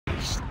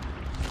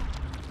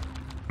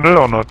Tunnel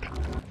or not?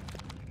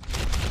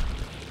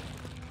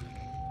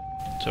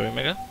 Sorry,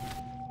 Mega?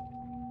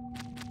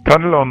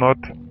 Tunnel or not?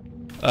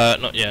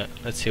 Not yet.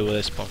 Let's see where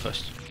they spawn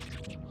first.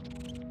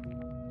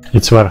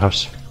 It's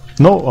warehouse.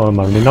 No,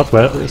 Marley, not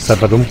well.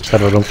 Server room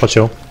for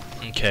sure.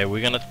 Okay,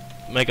 we're gonna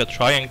make a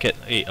try and get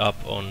it up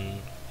on...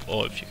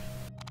 Or if you...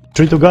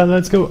 3 to go,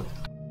 let's go.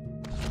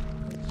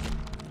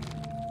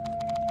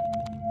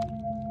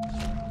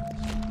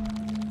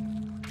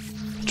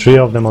 Three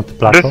of them on the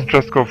platform. Let's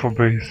just go for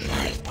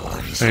base.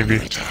 Maybe.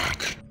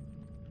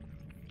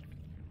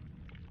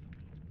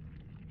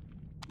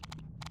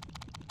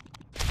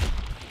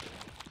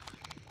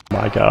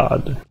 My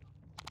god.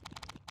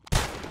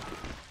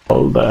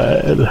 All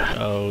dead.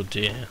 Oh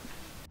dear.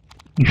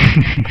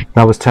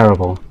 That was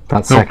terrible,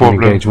 that second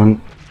problem.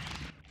 engagement.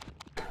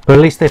 But at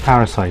least they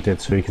parasited,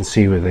 so we can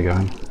see where they're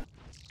going.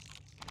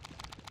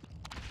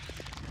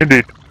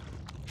 Indeed.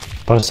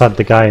 Parasite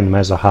the guy in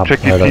Mesa Hub.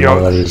 Check I don't ET know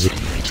out. where is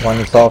he. One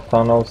is off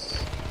tunnels.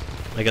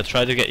 Mega,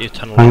 try to get your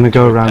tunnel. I'm gonna up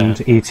go to around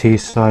repair. ET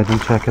side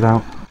and check it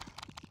out.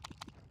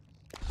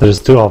 There's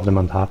 2 of them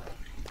on top.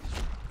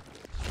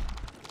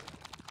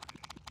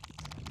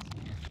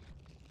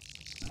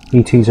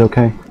 ET's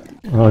okay.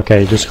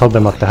 Okay, just hold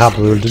them at the hub.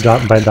 We'll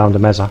bite down the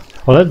Mesa.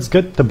 Oh, let's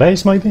get the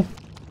base, maybe?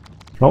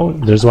 Oh,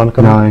 there's one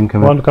coming. No, I'm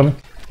coming. One coming.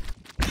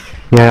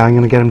 Yeah, I'm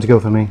gonna get him to go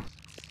for me.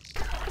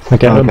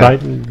 Okay,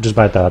 Okay. just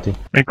bite the AT.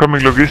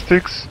 Incoming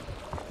logistics.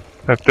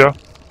 Help there.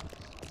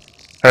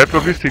 Help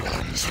logistics.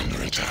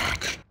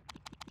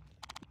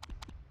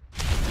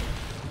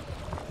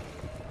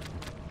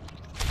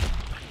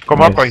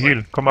 Come up, I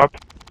heal. Come up.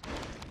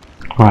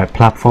 Alright,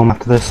 platform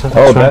after this. Oh,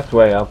 Sorry. that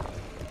way up.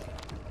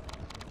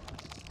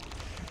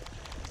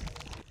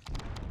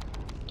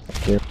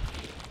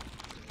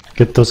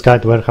 Get those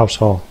guys to warehouse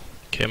hall.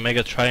 Okay,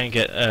 Mega, try and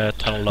get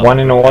tunnel up. One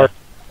in ore.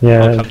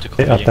 Yeah, I'll come to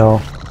cover at you. the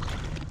hall.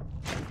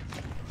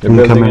 They're I'm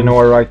building coming. an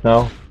ore right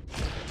now.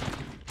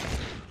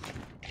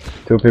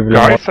 2 people in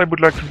ore. Guys, I would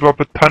like to drop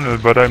a tunnel,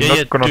 but I'm Yeah, not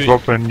yeah, gonna do it.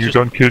 drop when you Just-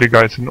 don't kill the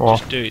guys in ore.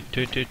 Just do it,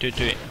 do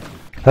it.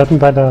 Help me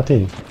by the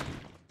AT.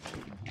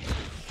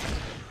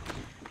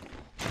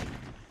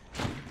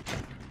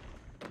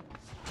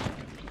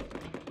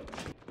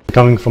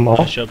 Coming from all.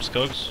 Nice job,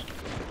 Skogs.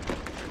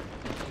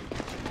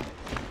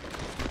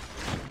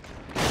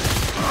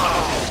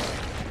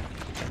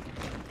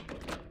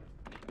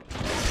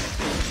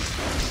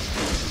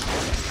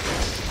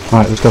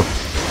 Alright, let's go.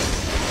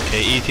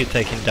 Okay, ET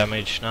taking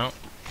damage now.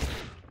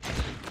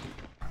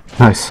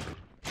 Nice.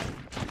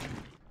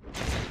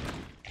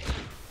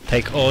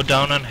 Take ore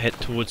down and head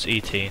towards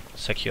ET.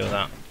 Secure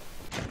that.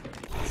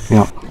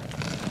 Yeah.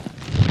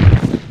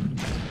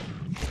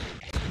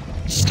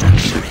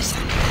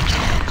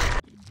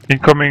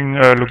 Incoming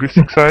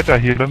logistics side, I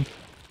heal them.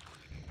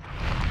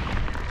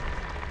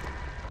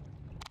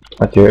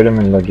 But you hear them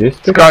in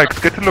logistics? Guys,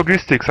 get the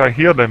logistics, I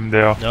hear them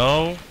there.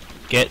 No,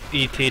 get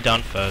ET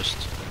down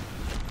first.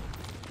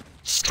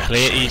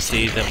 Clear ET,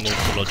 then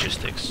move to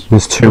logistics.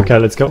 There's 2. Okay,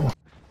 let's go.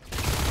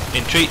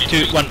 In 3,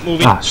 2, 1,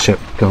 moving. Ah, shit,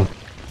 go.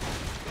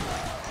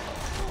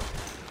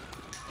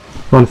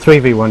 Run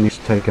 3v1, you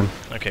should take him.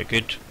 Okay,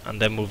 good.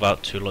 And then move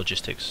out to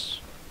logistics.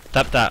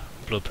 Tap that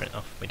blueprint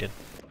off. We did.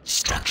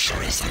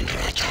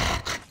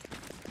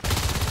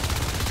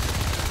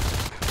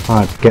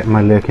 Alright, getting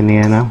my lurk in the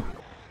air now.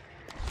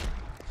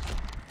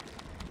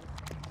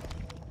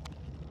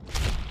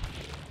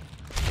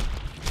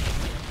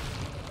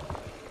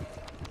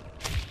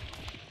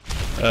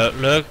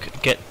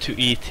 Lurk, get to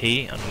ET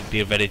and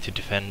be ready to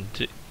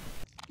defend.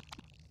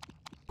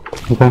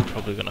 Okay.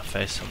 Probably gonna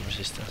face some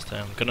resistance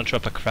there. I'm gonna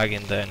drop a crag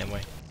in there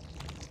anyway.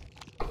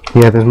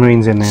 Yeah, there's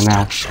marines in there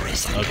now.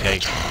 Okay,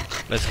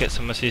 let's get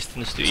some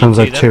assistance to Sounds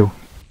ET like then. 2.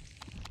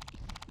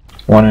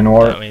 One in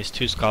ore. That means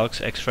 2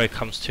 skulks. X-ray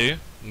comes 2.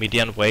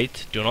 Median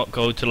wait. Do not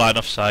go to line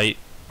of sight.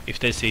 If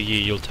they see you,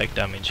 you'll take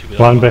damage. You will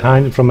One not.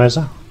 behind from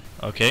Mesa.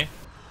 Okay.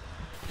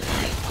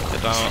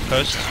 Get down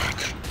first.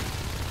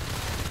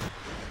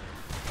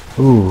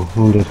 Ooh,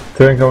 wounded.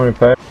 2 incoming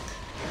repair.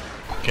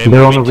 Okay, They're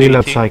move on a into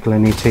reload ET. cycle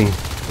in ET.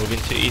 Move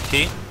into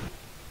ET.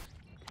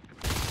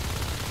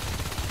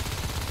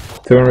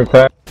 2 in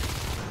repair.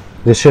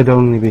 There should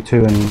only be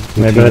 2 in ET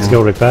Maybe let's now.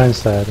 go repair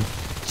instead.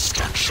 Yes,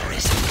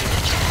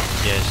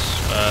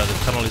 the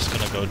tunnel is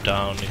gonna go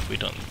down if we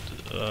don't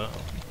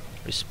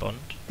respond.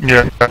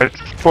 Yeah,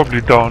 it's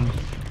probably down.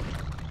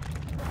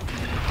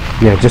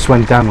 Yeah, it just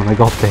went down when I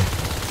got there.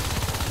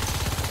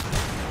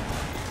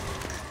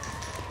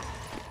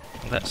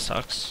 That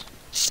sucks.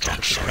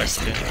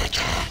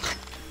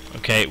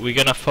 Okay, we're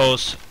gonna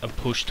force a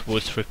push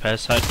towards repair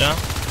side now.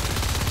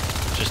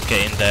 Just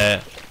get in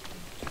there,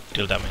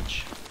 deal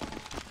damage.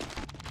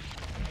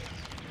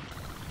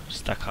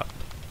 Stack up.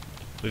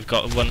 We've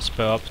got 1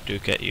 spare up to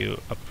get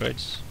you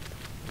upgrades.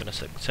 I'm gonna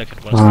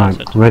second one Alright,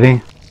 started.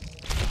 ready?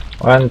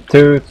 1,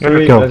 2,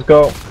 3, go. let's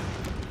go.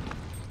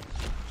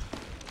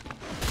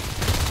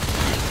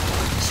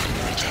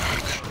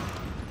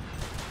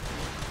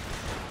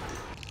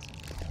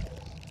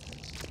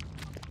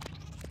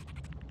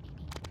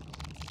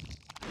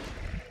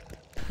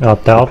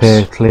 That helps.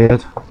 Repair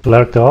cleared.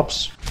 Alert the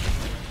ops.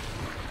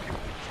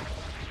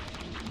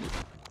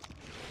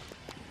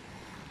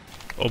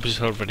 Ops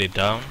is already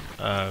down.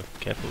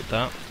 Careful with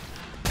that.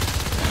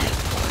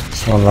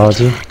 One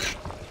larger.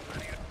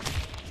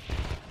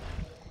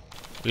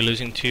 We're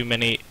losing too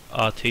many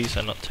RTs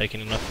and not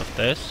taking enough of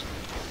this.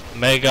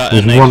 Mega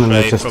There's and one in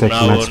X-ray logistics from med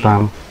now on.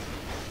 spam.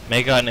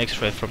 Mega and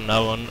X-ray from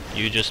now on.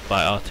 You just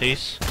buy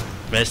RTs.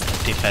 Rest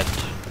defend.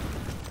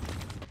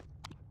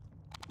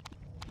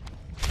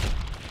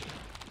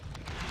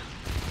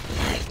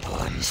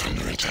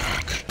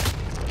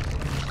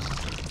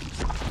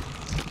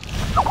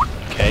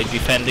 Okay,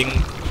 defending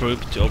group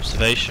to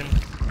observation.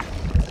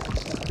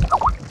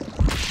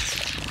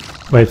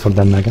 Wait for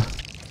them, Mega.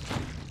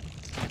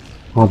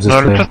 Ops is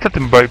No, clear. just let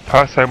them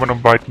bypass. I wanna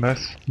bite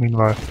mess.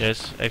 Meanwhile.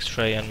 Yes,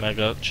 X-ray and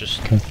Mega just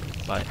Okay.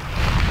 buy.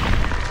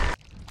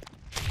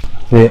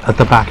 They're at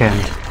the back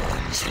end.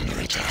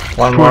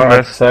 One Two more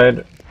mess.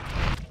 outside.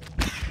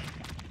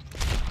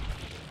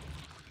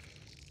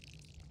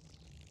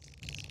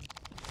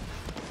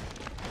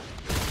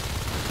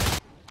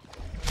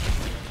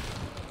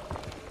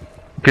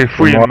 Okay,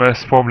 3 more.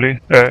 MS probably.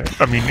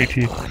 I mean ET.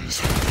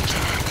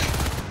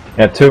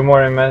 Yeah, 2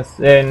 more in mess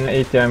in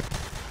ATM.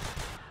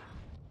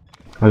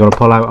 I gotta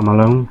pull out, I'm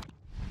alone.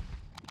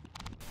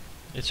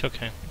 It's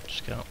okay.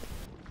 Just get out.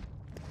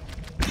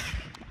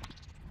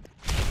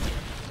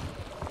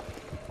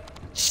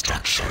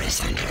 Structure is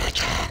under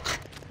attack.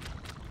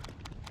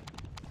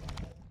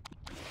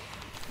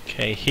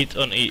 Okay, hit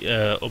on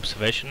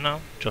observation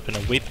now. Dropping a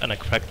whip and a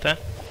crack there.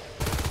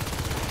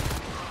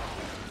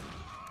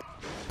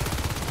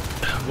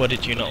 What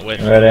did you not wait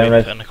for? Right, A whip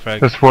right. and a crack.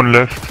 There's one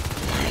left.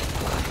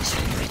 Is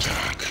under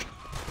attack.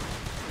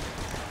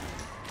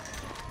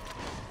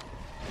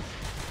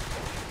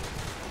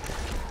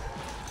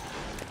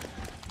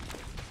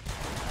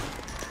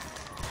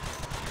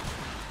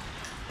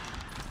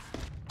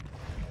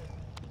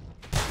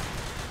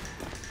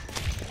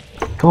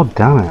 God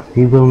damn it,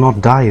 he will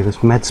not die,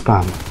 this med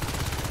spam.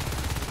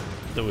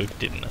 The whip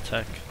didn't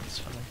attack. That's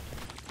fine.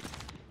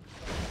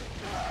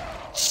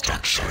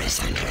 Structure is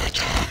under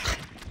attack.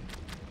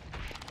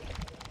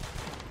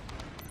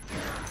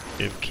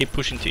 You keep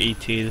pushing to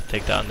ET to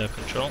take that under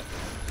control.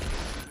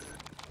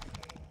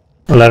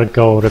 Let it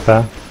go,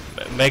 repair.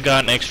 Mega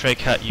and X-ray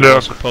cat, you Look.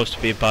 are supposed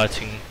to be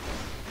biting.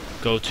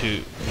 Go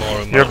to more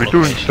remote Yeah, we're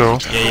doing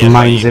locations. so. Yeah,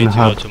 Mine's but you in need to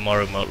hub. go to more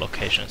remote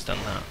locations than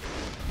that.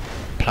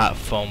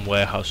 Platform,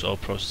 warehouse, or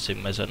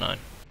processing mezzanine.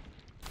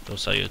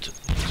 Those are your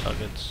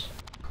targets.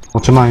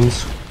 Watch your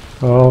mines.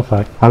 Oh,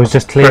 fuck. I was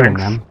just clearing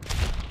Thanks. them.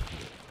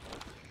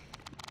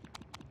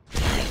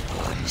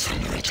 Is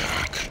under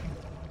attack.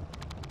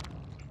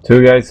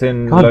 2 guys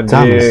in God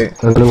damn Logi.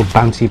 it, a little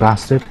bouncy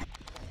bastard.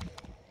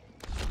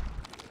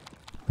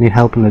 Need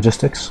help in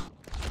logistics?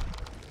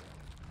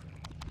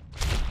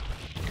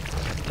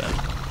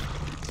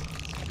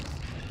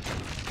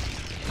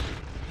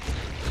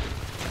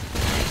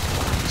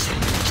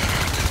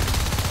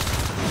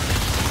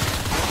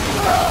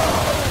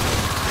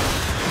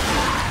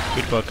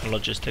 Good work on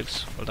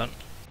logistics, well done.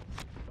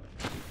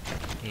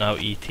 Now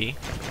ET.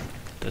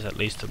 There's at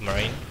least a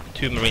marine.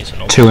 2 marines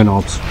and 2 in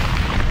ops.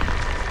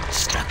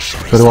 Structure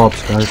Go is to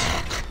ops, guys.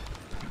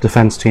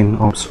 Defense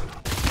team, ops.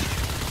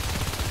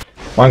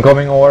 1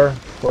 coming ore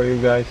for you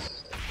guys.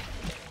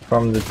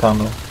 From the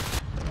tunnel.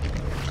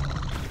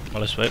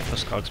 Well, let's wait for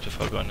scouts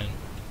before going in.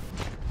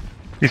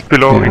 He's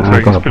below, Yeah, I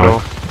X-ray, got he's a below.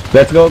 part.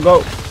 Let's go, go!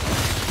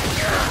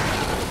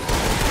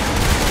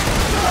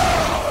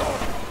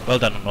 Well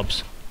done on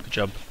ops. Good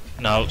job.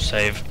 Now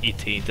save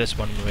ET. There's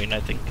 1 marine, I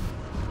think.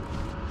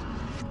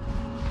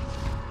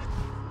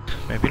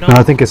 Maybe not. No,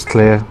 I think it's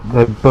clear.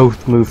 They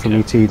both moved from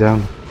ET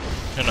down.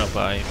 No,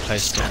 but I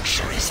placed them.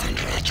 structure is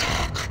under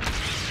attack.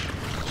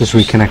 Just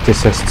reconnect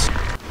assists.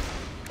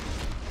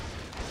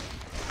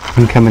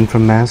 Incoming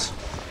from Mez.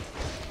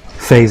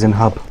 Phase in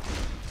hub.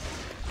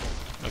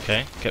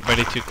 Okay, get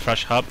ready to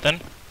crash hub then.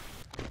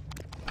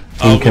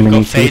 Incoming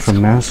we've ET got fades, from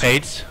Maz.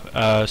 fades.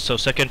 So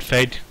second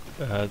fade,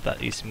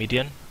 that is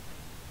median.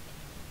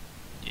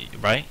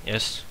 Right?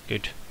 Yes,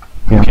 good.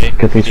 Yeah, Okay,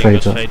 get these median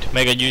fades goes up. fade.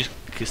 Mega, you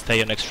can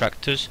stay on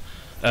extractors.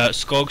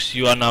 Skogs,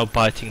 you are now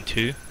biting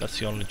too. That's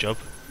the only job.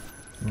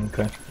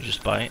 Okay. You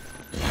just bite.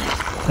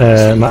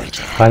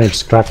 I need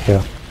scrap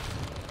here.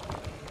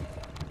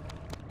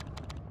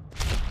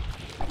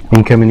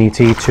 Incoming ET,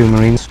 2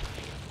 marines.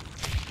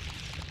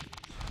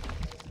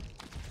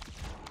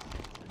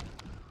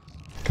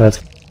 Let's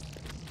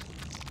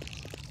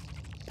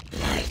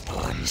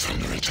Is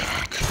under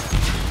attack.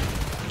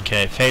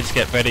 Okay, fades,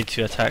 get ready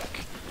to attack.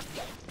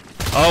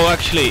 Oh,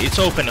 actually, it's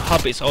open.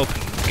 Hub is open.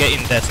 Get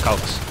in there,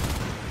 scouts.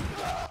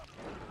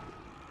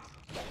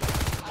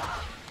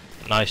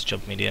 Nice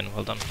job, median.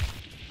 Well done.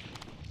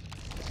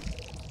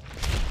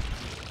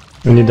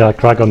 we need a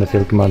crack on the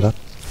field, commander.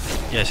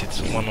 Yes,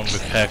 it's 1 on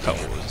repair,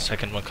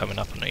 second one coming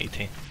up on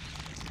ET.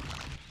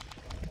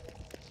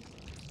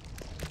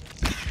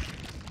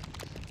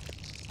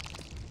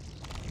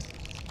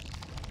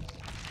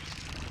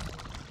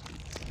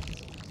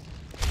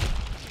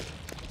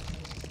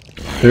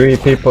 3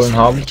 people in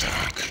hub.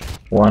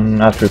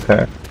 1 at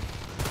repair.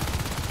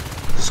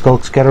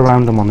 Skulks, get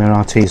around them on their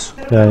RTs.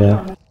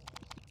 Yeah.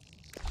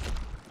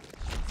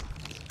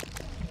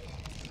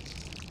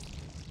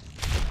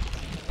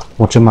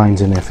 Watch your mines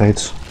in there,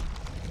 Fades.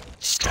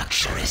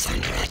 Structure is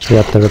under attack. We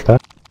have to repair.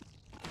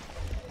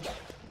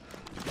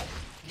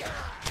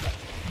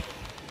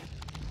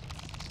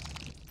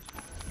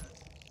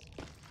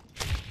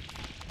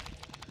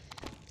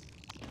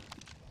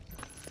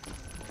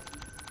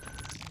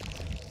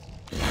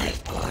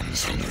 Life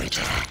forms under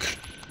attack.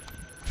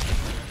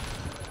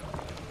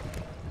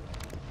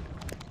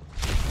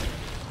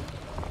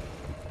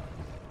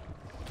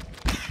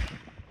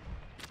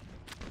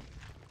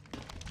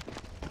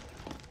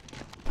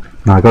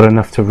 No, I got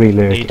enough to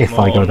reload Need if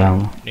I go more.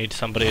 down. Need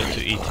somebody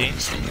to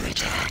ET. Under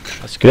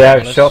attack. Let's Do you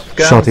have WongaNS.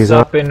 shotguns Shotties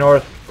up up. in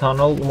north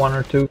tunnel? 1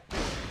 or 2?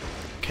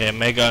 Okay,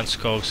 Mega and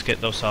Skogs,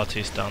 get those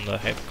RTs down there.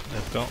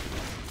 They've got.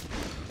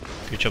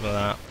 Good job of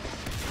that.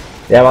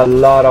 They have a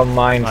lot of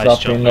mines Nice up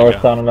job, in north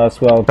Mega. tunnel as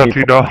well. Copy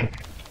People. down.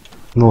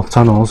 North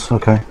tunnels,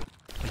 okay.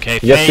 Okay,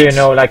 Just so you Fades.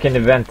 know, like in the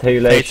Fades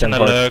ventilation and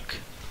part. lurk.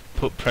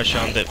 Put pressure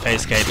on the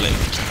phase gate link.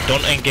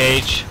 Don't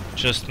engage.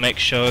 Just make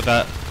sure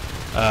that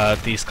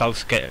these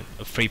skulks get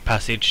a free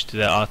passage to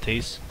their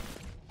RTs.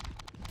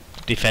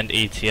 Defend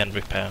ET and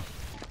repair.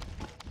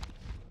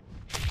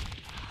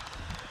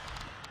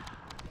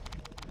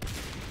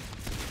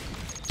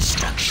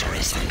 Structure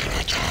is under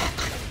attack.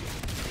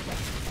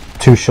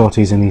 2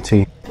 shorties in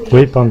ET.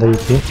 Whip on the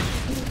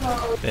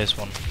ET. There's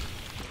one.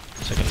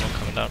 Second one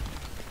coming down.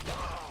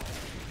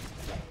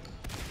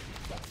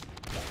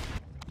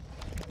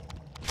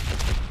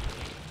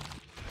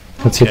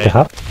 Let's hit the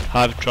hub.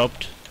 Hive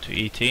dropped to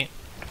ET.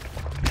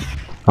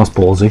 That's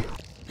ballsy.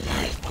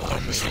 Life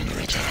forms under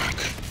attack.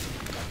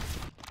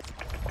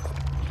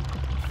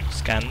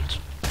 Scanned.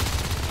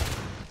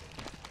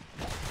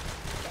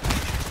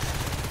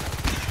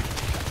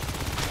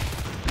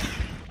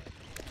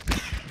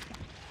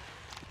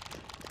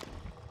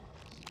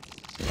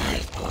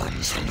 Life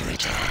forms under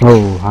attack.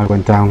 Oh, I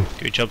went down.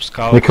 Good job,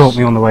 Skulls. They caught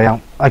me on the way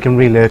out. I can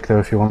re-lurk though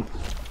if you want.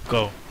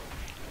 Go.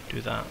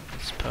 Do that.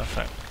 That's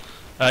perfect.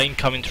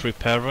 Incoming to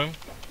repair room.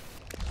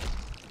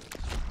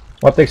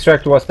 What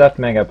extractor was that,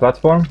 Mega?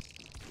 Platform?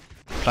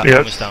 Platform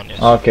Yes. is down,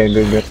 yes. Okay,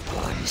 good.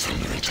 Forms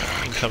under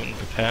attack. Incoming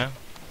repair.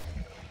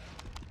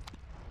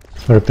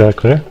 Repair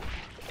clear.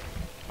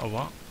 Oh,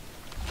 what?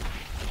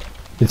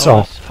 It's How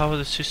off. is- How are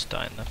the sys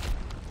dying then?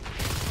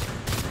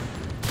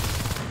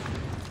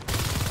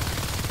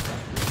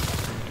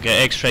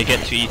 Okay, X-ray,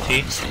 get to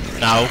ET.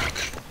 Now.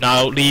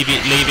 Now, leave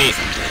it, leave it.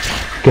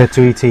 Get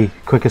to ET,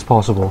 quick as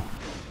possible.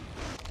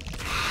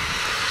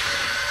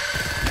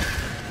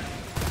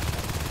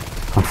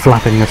 I'm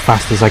flapping as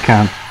fast as I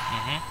can.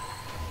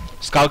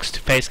 Skulks to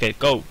phase gate.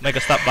 Go.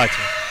 Mega, stop biting.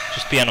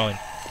 Just be annoying.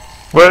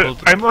 Well,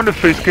 I'm on the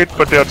face gate,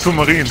 but there are 2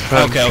 marines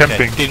Okay,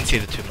 camping. okay. Didn't see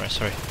the tumor,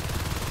 sorry.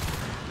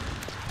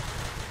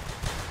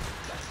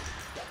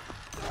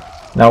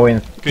 Now in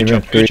Good even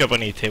job, 3. good job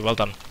on ET, well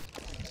done.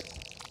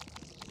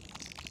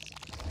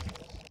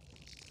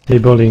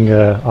 Rebuilding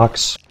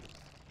Ox.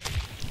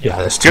 Yeah,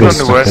 there's Get 2. on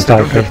the west,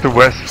 Start I don't have the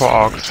west for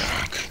arcs.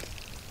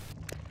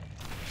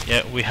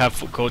 Yeah, we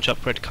have Gorge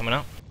upgrade coming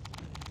out.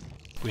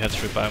 We have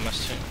 3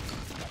 biomass too.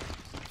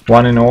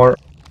 1 in ore.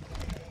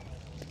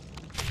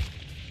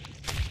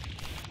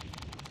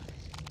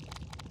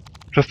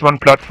 Just 1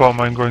 platform,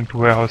 I'm going to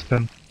warehouse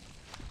then.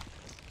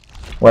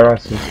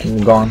 Warehouse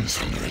is gone.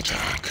 Under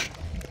attack.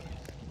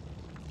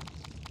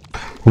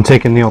 I'm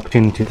taking the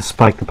opportunity to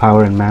spike the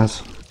power in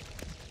Maz.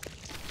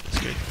 That's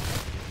good.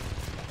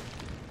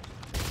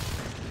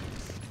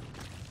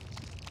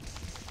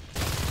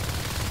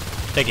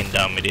 Taking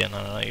down Midian,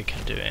 I know you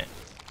can do it.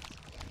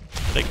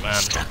 Big man.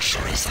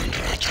 Structure is under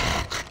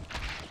attack.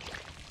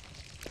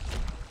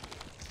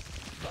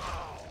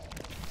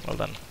 Well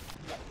done.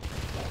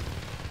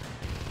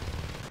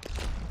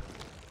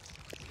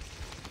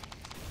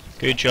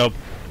 Good job,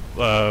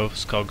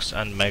 Skogs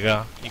and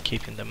Mega. You're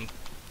keeping them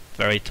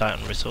very tight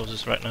on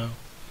resources right now.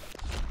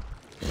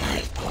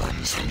 Life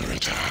forms under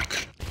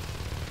attack.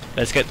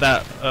 Let's get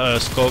that,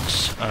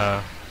 Skogs.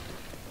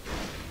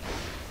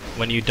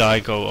 When you die,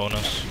 go on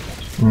us.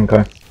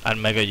 Okay.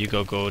 And Mega, you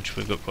go Gorge.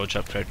 We got Gorge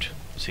upgrade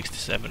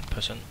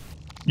 67%.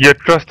 Yeah,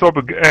 just drop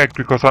a egg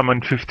because I'm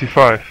on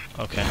 55.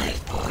 Okay.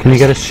 Can you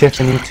get a ship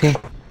in ET?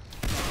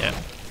 Yeah.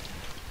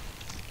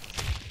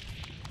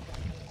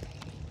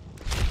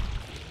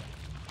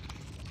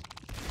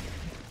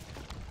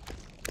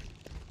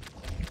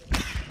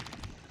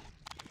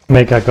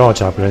 Make a gorge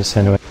upgrades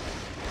anyway.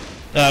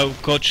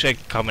 Gorge egg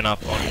coming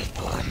up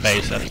on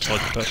base at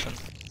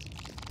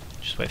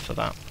 40%. Just wait for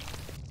that.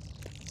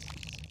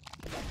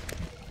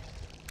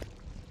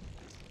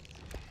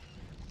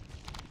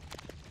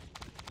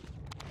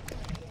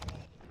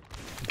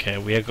 Okay,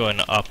 we are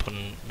going up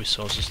on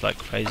resources like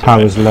crazy.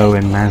 Power's low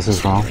in Maz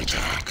as well.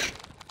 Attack.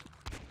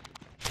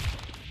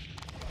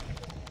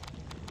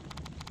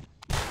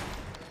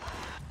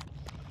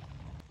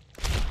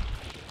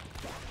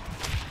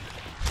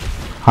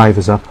 Hive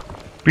is up.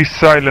 Be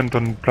silent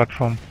on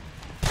platform.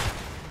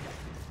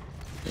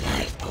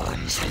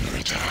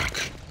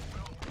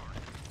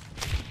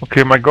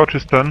 Okay, my gauge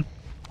is done.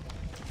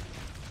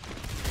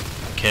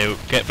 Okay,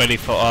 get ready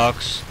for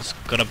arcs. It's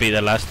gonna be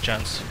the last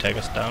chance to take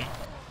us down.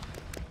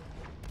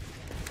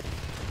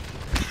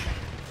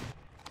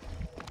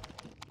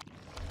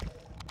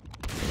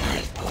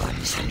 Life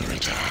forms under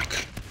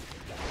attack.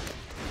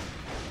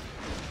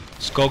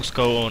 Skogs,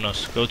 go on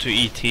us. Go to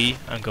ET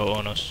and go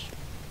on us.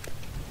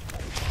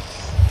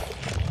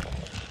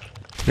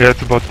 Yeah,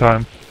 it's about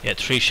time. Yeah,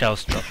 3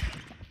 shells drop.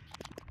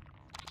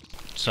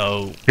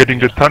 So Getting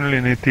the tunnel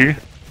in ET.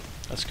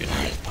 that's good.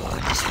 Life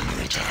forms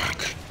under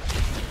attack.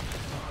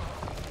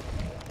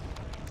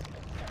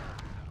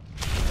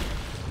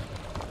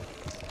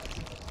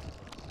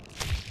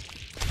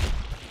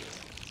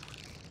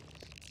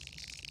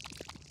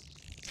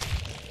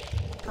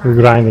 We're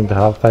grinding the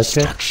half fast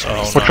gate.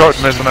 Oh, Watch no,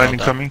 out, mezzanine well done.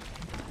 incoming.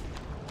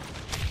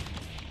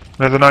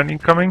 Mezzanine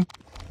incoming.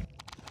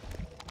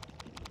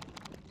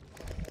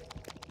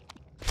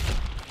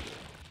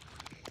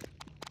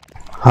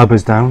 Hub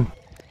is down.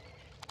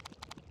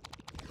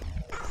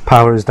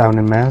 Power is down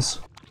in Mez.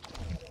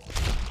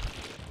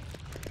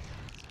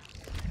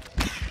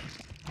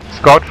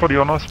 Scout for the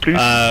honors, please.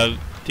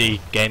 The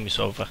game is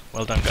over.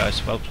 Well done,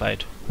 guys. Well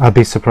played. I'd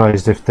be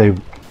surprised if they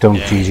don't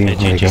Yeah, GG. they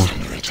There you go. GG.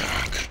 Under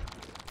attack.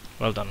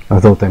 Well done. I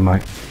thought they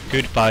might.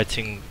 Good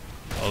fighting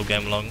all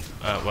game long.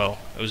 Well,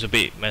 it was a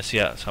bit messy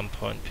at some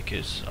point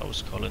because I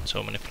was calling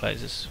so many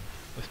places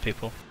with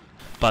people.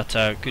 But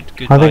good I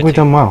think fighting. we've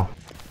done well.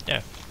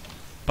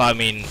 But I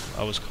mean,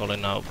 I was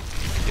calling out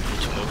people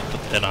to move,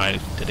 but then I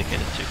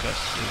dedicated to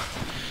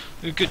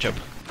guys. Good job.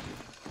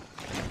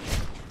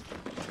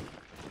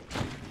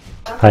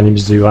 How many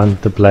do you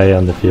want to play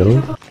on the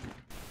field?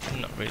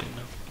 Not really,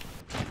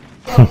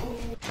 no.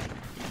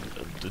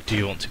 Do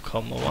you want to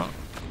come or what?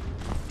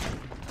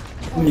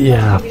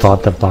 Yeah, I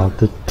thought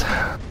about it.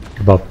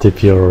 About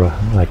if you're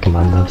a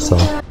commander, so...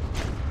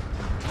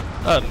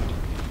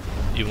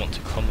 You want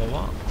to come or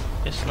what?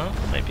 Yes, no,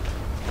 maybe.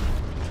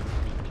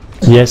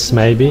 Yes,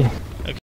 maybe.